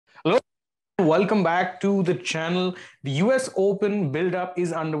welcome back to the channel. The US Open build-up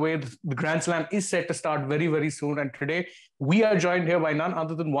is underway. The Grand Slam is set to start very, very soon. And today we are joined here by none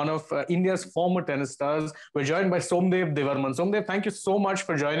other than one of India's former tennis stars. We're joined by Somdev Devvarman. Somdev, thank you so much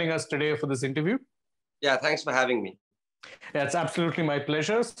for joining us today for this interview. Yeah, thanks for having me. Yeah, it's absolutely my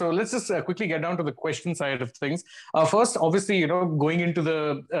pleasure. So let's just quickly get down to the question side of things. First, obviously, going into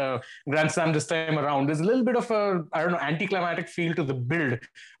the Grand Slam this time around, there's a little bit of a, I don't know, anticlimactic feel to the build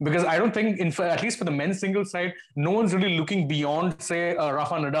because I don't think, at least for the men's singles side, no one's really looking beyond, say,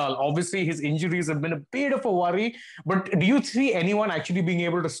 Rafa Nadal. Obviously, his injuries have been a bit of a worry, but do you see anyone actually being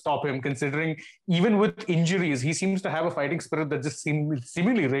able to stop him, considering even with injuries, he seems to have a fighting spirit that just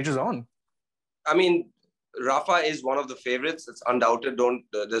seemingly rages on? I mean, Rafa is one of the favorites. It's undoubted.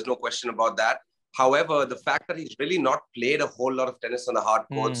 There's no question about that. However, the fact that he's really not played a whole lot of tennis on the hard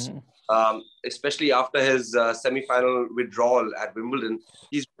courts, especially after his semi-final withdrawal at Wimbledon,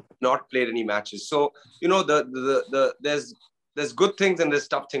 he's not played any matches. So there's good things and there's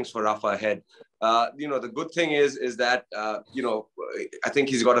tough things for Rafa ahead. The good thing is that I think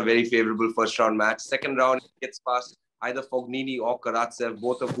he's got a very favorable first round match. Second round, he gets past either Fognini or Karatsev,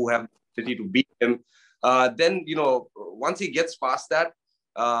 both of who have the ability to beat him. Then once he gets past that,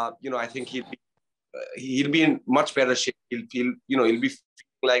 I think he'll be in much better shape. He'll be feeling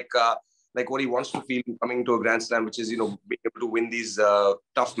like what he wants to feel coming to a Grand Slam, which is being able to win these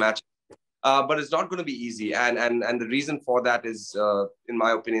tough matches. But it's not going to be easy, and the reason for that is, in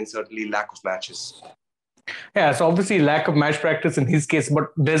my opinion, certainly lack of matches. Yeah, so obviously lack of match practice in his case, but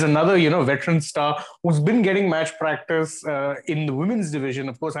there's another, veteran star who's been getting match practice in the women's division.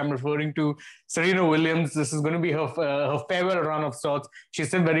 Of course, I'm referring to Serena Williams. This is going to be her farewell run of sorts. She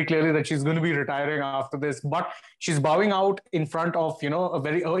said very clearly that she's going to be retiring after this, but she's bowing out in front of,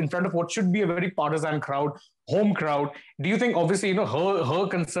 in front of what should be a very partisan crowd, home crowd. Do you think, obviously, her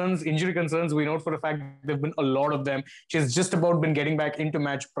concerns, injury concerns, we know for a fact there've been a lot of them. She's just about been getting back into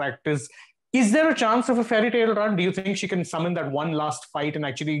match practice. Is there a chance of a fairy tale run? Do you think she can summon that one last fight and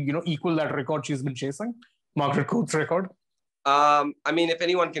actually, equal that record she's been chasing? Margaret Court's record? I mean, if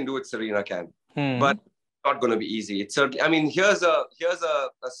anyone can do it, Serena can. But it's not going to be easy. It's certainly, I mean, here's a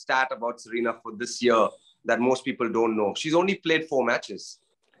stat about Serena for this year that most people don't know. She's only played 4 matches.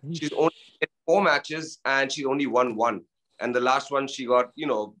 She's only played 4 matches and she only won 1. And the last one she got,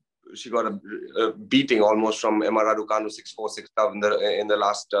 a beating almost from Emma Raducanu 6-4, 6-5 in the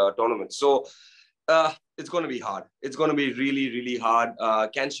last tournament. So it's going to be hard. It's going to be really, really hard.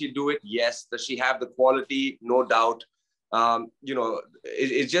 Can she do it? Yes. Does she have the quality? No doubt.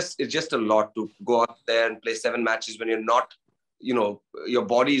 It's just a lot to go out there and play 7 matches when you're not, your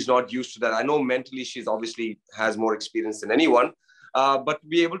body is not used to that. I know mentally she's obviously has more experience than anyone, but to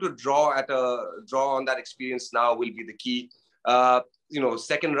be able to draw on that experience now will be the key.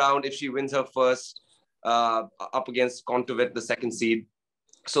 Second round, if she wins her first up against Kontaveit, the second seed.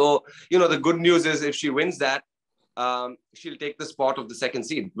 So, the good news is if she wins that, she'll take the spot of the second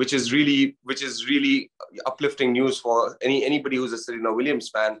seed, which is really uplifting news for anybody who's a Serena Williams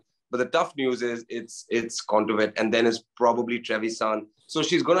fan. But the tough news is it's Kontaveit and then is probably Trevisan. So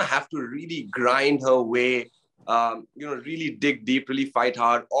she's going to have to really grind her way, really dig deep, really fight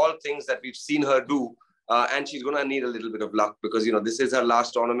hard, all things that we've seen her do. And she's going to need a little bit of luck because, this is her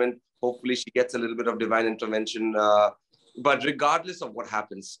last tournament. Hopefully she gets a little bit of divine intervention. But regardless of what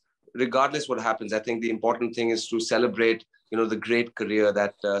happens, I think the important thing is to celebrate, the great career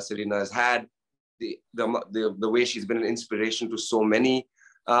that Serena has had, the way she's been an inspiration to so many.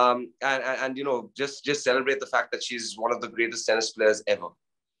 And just celebrate the fact that she's one of the greatest tennis players ever.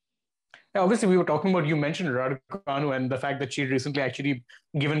 Yeah, obviously, we were talking about, you mentioned Raducanu and the fact that she recently actually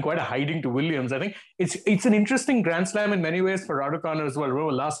given quite a hiding to Williams. I think it's an interesting Grand Slam in many ways for Raducanu as well.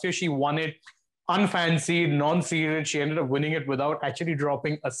 Remember, last year she won it unfancied, non-seeded. She ended up winning it without actually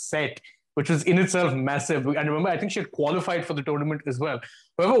dropping a set, which was in itself massive. And remember, I think she had qualified for the tournament as well.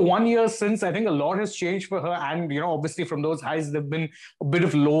 However, 1 year since, I think a lot has changed for her. And, obviously from those highs, there have been a bit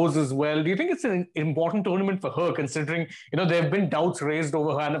of lows as well. Do you think it's an important tournament for her, considering, there have been doubts raised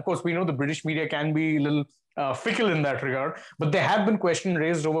over her? And of course, we know the British media can be a little fickle in that regard. But there have been questions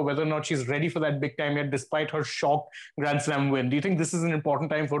raised over whether or not she's ready for that big time yet, despite her shocked Grand Slam win. Do you think this is an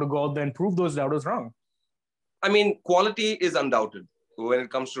important time for her to go out there and prove those doubters wrong? I mean, quality is undoubted when it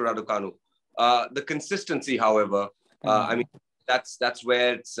comes to Raducanu. The consistency, however, I mean, that's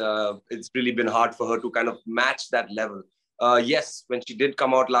where it's really been hard for her to kind of match that level. Yes, when she did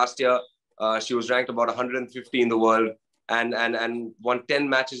come out last year, she was ranked about 150 in the world and won 10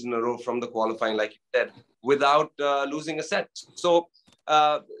 matches in a row from the qualifying, like you said, without losing a set. So,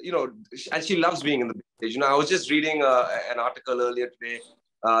 and she loves being in the big stage. I was just reading an article earlier today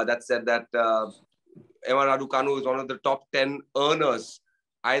that said that Emma Raducanu is one of the top 10 earners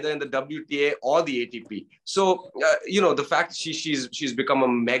either in the WTA or the ATP. So, the fact she's become a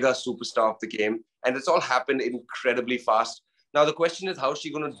mega superstar of the game, and it's all happened incredibly fast. Now, the question is, how is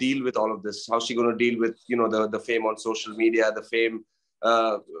she going to deal with all of this? How is she going to deal with, the fame on social media, the fame,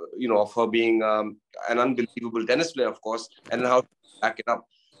 of her being an unbelievable tennis player, of course, and then how to back it up.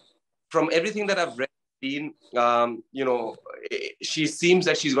 From everything that I've read, seen, she seems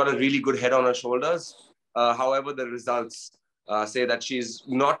that she's got a really good head on her shoulders. However, the results say that she's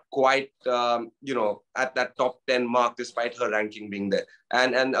not quite, at that top 10 mark, despite her ranking being there.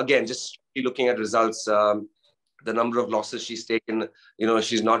 And again, just looking at results, the number of losses she's taken,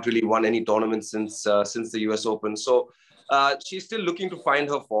 she's not really won any tournaments since the US Open. So she's still looking to find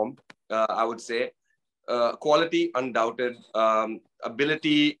her form, I would say. Quality, undoubted.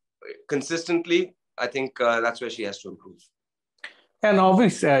 Ability, consistently, I think that's where she has to improve. And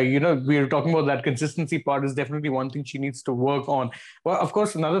obviously, we are talking about that consistency part is definitely one thing she needs to work on. Well, of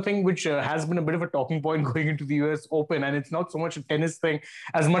course, another thing which has been a bit of a talking point going into the US Open, and it's not so much a tennis thing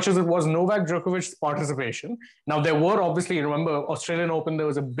as much as it was Novak Djokovic's participation. Now, there were obviously, remember, Australian Open, there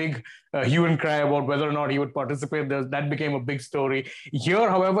was a big hue and cry about whether or not he would participate. That became a big story. Here,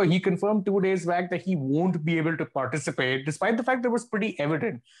 however, he confirmed 2 days back that he won't be able to participate, despite the fact that it was pretty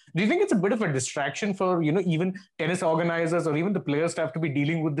evident. Do you think it's a bit of a distraction for, even tennis organizers or even the players to have to be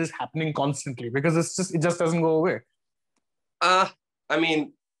dealing with this happening constantly, because it just doesn't go away? I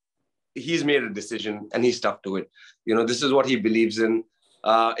mean, he's made a decision and he's stuck to it. This is what he believes in.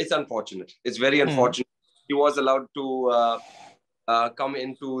 It's unfortunate. It's very unfortunate. He was allowed to come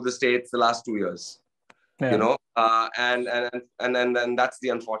into the States the last 2 years. And that's the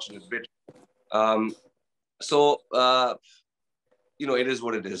unfortunate bit. It is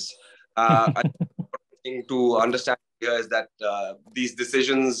what it is. I think to understand here is that these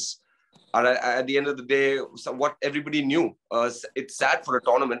decisions are at the end of the day what everybody knew. It's sad for a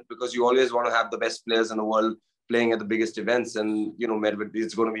tournament because you always want to have the best players in the world playing at the biggest events, and Medvedev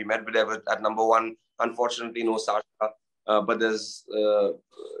is going to be Medvedev at number one. Unfortunately, no Sasha, but there's going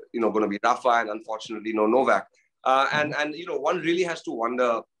to be Rafa, and unfortunately no Novak. And one really has to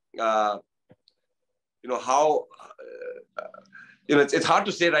wonder, how. It's hard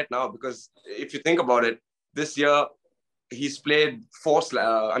to say right now because if you think about it, this year he's played four.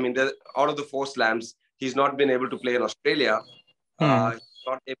 Out of the four slams, he's not been able to play in Australia. He's not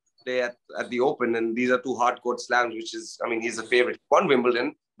able to play at the Open, and these are two hard-court slams, which is, he's a favorite. He won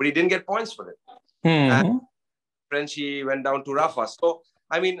Wimbledon, but he didn't get points for it. And French, he went down to Rafa. So,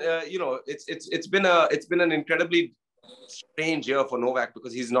 it's been an incredibly strange year for Novak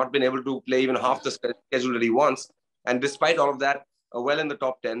because he's not been able to play even half the schedule that he wants. And despite all of that, well in the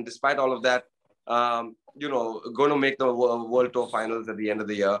top 10, despite all of that, going to make the World Tour finals at the end of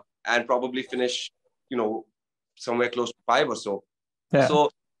the year and probably finish, somewhere close to 5 or so. Yeah. So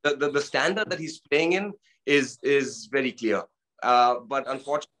the standard that he's playing in is very clear. But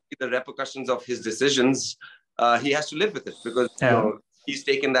unfortunately, the repercussions of his decisions, he has to live with it because he's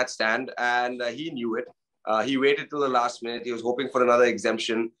taken that stand and he knew it. He waited till the last minute. He was hoping for another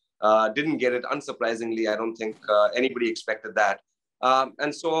exemption. Didn't get it. Unsurprisingly, I don't think anybody expected that.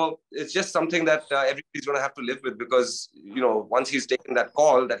 And so it's just something that everybody's going to have to live with because, once he's taken that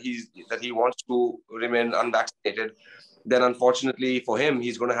call that he wants to remain unvaccinated, then unfortunately for him,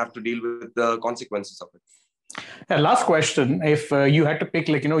 he's going to have to deal with the consequences of it. And last question, if you had to pick,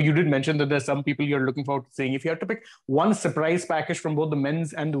 you did mention that there's some people you're looking forward to seeing. If you had to pick one surprise package from both the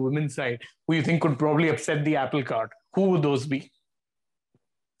men's and the women's side, who you think could probably upset the apple cart, who would those be?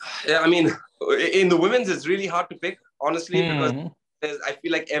 Yeah, in the women's, it's really hard to pick, honestly, because I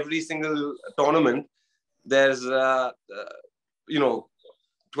feel like every single tournament, there's,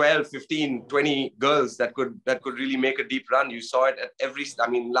 12, 15, 20 girls that could really make a deep run. You saw it at every,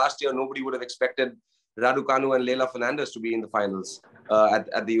 last year, nobody would have expected Raducanu and Leila Fernandez to be in the finals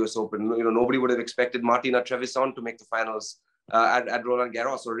at the US Open. Nobody would have expected Martina Trevisan to make the finals at Roland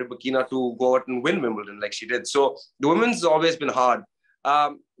Garros or Rybakina to go out and win Wimbledon like she did. So the women's has always been hard.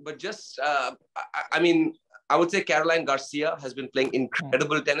 But just, I would say Caroline Garcia has been playing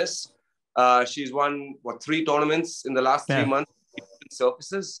incredible tennis. She's won, 3 tournaments in the last 3 months,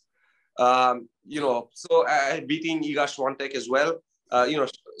 surfaces. Beating Iga Swiatek as well.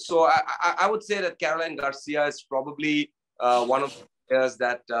 So I would say that Caroline Garcia is probably one of the players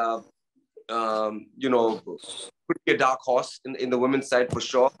that, could be a dark horse in the women's side for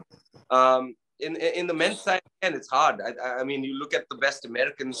sure. In the men's side, again, it's hard. You look at the best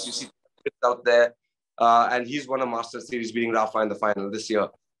Americans, you see out there, and he's won a Masters Series beating Rafa in the final this year.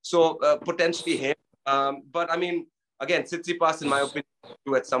 So potentially him. But again, Tsitsipas, in my opinion,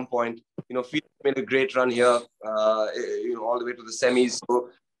 too, at some point. Felix made a great run here, all the way to the semis. So,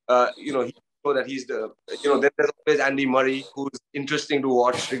 he know that he's then there's always Andy Murray, who's interesting to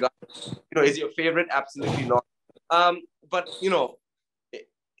watch. Is your favorite? Absolutely not. But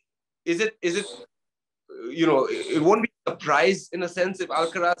is it it won't be a surprise in a sense if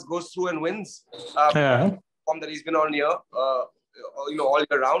Alcaraz goes through and wins. Form that he's been on here, all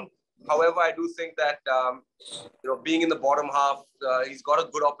year round. However, I do think that being in the bottom half, he's got a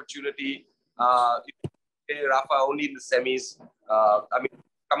good opportunity. Rafa only in the semis.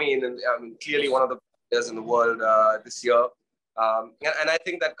 Coming in and clearly one of the players in the world this year. And I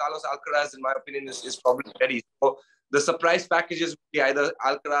think that Carlos Alcaraz, in my opinion, is probably ready. So the surprise packages would be either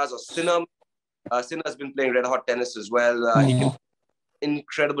Alcaraz or Sinner. Sinner has been playing red hot tennis as well. He can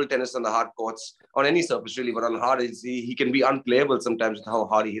incredible tennis on the hard courts, on any surface really, but on hard, he can be unplayable sometimes with how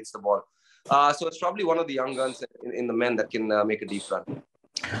hard he hits the ball. So it's probably one of the young guns in the men that can make a deep run.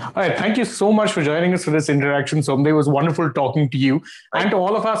 All right, thank you so much for joining us for this interaction, Somdev. It was wonderful talking to you. And to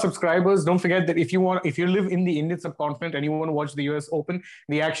all of our subscribers, don't forget that if you live in the Indian subcontinent and you want to watch the US Open,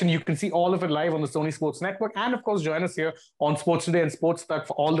 the action, you can see all of it live on the Sony Sports Network. And of course, join us here on Sports Today and Sports AajTak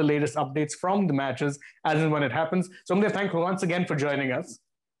for all the latest updates from the matches as and when it happens. Somdev, thank you once again for joining us.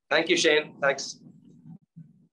 Thank you, Shane. Thanks.